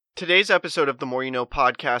Today's episode of the More You Know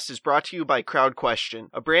podcast is brought to you by CrowdQuestion,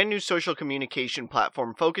 a brand new social communication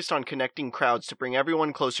platform focused on connecting crowds to bring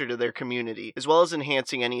everyone closer to their community, as well as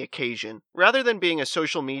enhancing any occasion. Rather than being a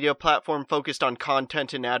social media platform focused on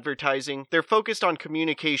content and advertising, they're focused on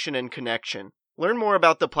communication and connection. Learn more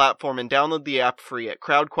about the platform and download the app free at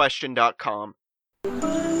crowdquestion.com.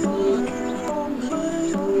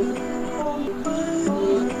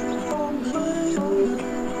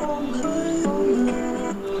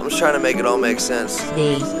 I'm trying to make it all make sense.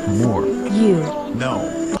 The More You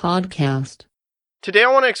Know Podcast. Today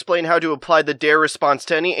I want to explain how to apply the DARE response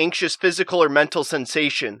to any anxious physical or mental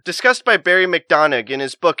sensation, discussed by Barry McDonough in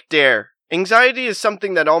his book DARE. Anxiety is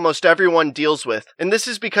something that almost everyone deals with, and this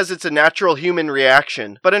is because it's a natural human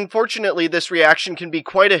reaction. But unfortunately, this reaction can be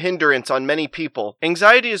quite a hindrance on many people.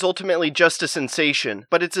 Anxiety is ultimately just a sensation,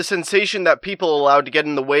 but it's a sensation that people allow to get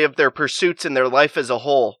in the way of their pursuits and their life as a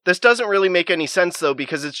whole. This doesn't really make any sense though,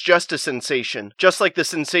 because it's just a sensation, just like the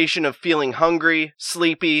sensation of feeling hungry,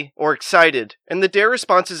 sleepy, or excited. And the DARE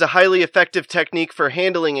response is a highly effective technique for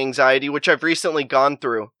handling anxiety, which I've recently gone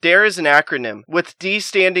through. DARE is an acronym, with D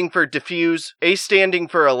standing for diffuse, A standing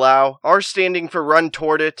for allow, R standing for run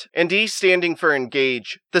toward it, and E standing for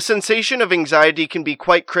engage. The sensation of anxiety can be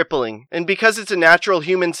quite crippling, and because it's a natural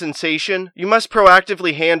human sensation, you must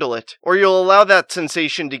proactively handle it, or you'll allow that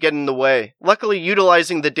sensation to get in the way. Luckily,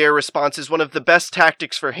 utilizing the DARE response is one of the best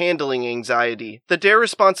tactics for handling anxiety. The DARE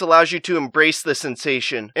response allows you to embrace the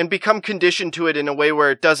sensation, and become conditioned to it in a way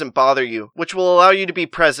where it doesn't bother you, which will allow you to be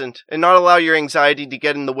present, and not allow your anxiety to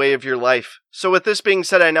get in the way of your life. So with this being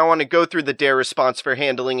said, I now want to go through the DARE response for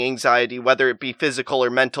handling anxiety, whether it be physical or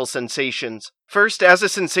mental sensations. First, as a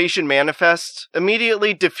sensation manifests,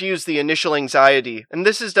 immediately diffuse the initial anxiety, and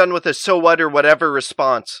this is done with a so what or whatever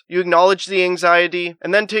response. You acknowledge the anxiety,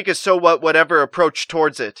 and then take a so what whatever approach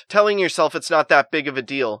towards it, telling yourself it's not that big of a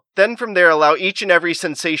deal. Then from there, allow each and every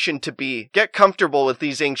sensation to be. Get comfortable with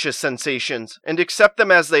these anxious sensations, and accept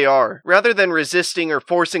them as they are, rather than resisting or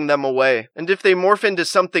forcing them away. And if they morph into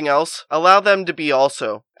something else, allow them to be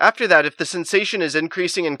also. After that, if the sensation is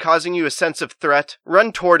increasing and causing you a sense of threat,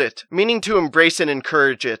 run toward it, meaning to embrace and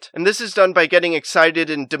encourage it. And this is done by getting excited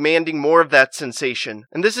and demanding more of that sensation.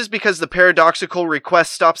 And this is because the paradoxical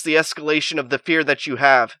request stops the escalation of the fear that you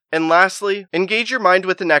have. And lastly, engage your mind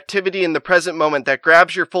with an activity in the present moment that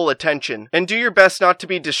grabs your full attention, and do your best not to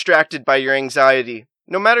be distracted by your anxiety.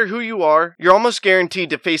 No matter who you are, you're almost guaranteed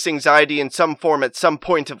to face anxiety in some form at some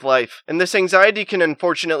point of life, and this anxiety can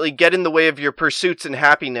unfortunately get in the way of your pursuits and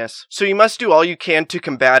happiness, so you must do all you can to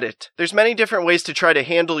combat it. There's many different ways to try to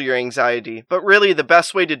handle your anxiety, but really the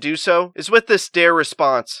best way to do so is with this DARE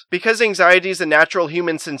response. Because anxiety is a natural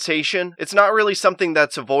human sensation, it's not really something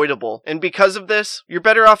that's avoidable, and because of this, you're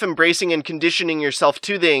better off embracing and conditioning yourself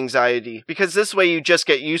to the anxiety, because this way you just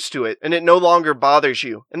get used to it, and it no longer bothers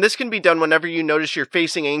you. And this can be done whenever you notice you're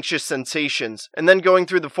facing anxious sensations, and then going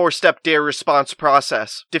through the 4-step DARE response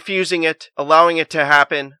process, diffusing it, allowing it to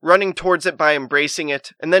happen, running towards it by embracing it,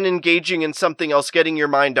 and then engaging in something else, getting your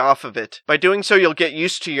mind off of it. By doing so, you'll get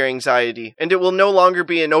used to your anxiety, and it will no longer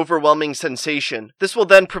be an overwhelming sensation. This will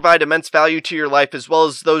then provide immense value to your life as well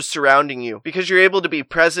as those surrounding you, because you're able to be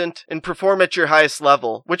present and perform at your highest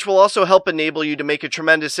level, which will also help enable you to make a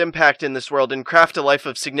tremendous impact in this world and craft a life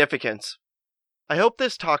of significance. I hope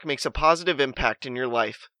this talk makes a positive impact in your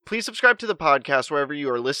life. Please subscribe to the podcast wherever you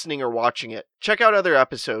are listening or watching it. Check out other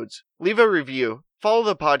episodes. Leave a review. Follow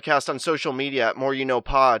the podcast on social media at More You Know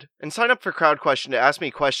Pod. And sign up for CrowdQuestion to ask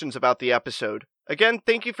me questions about the episode. Again,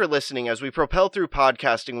 thank you for listening as we propel through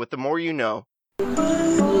podcasting with the More You Know.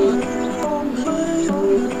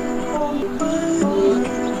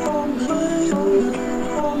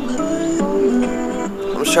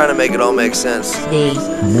 I'm just trying to make it all make sense. The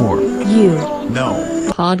More You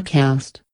Know Podcast.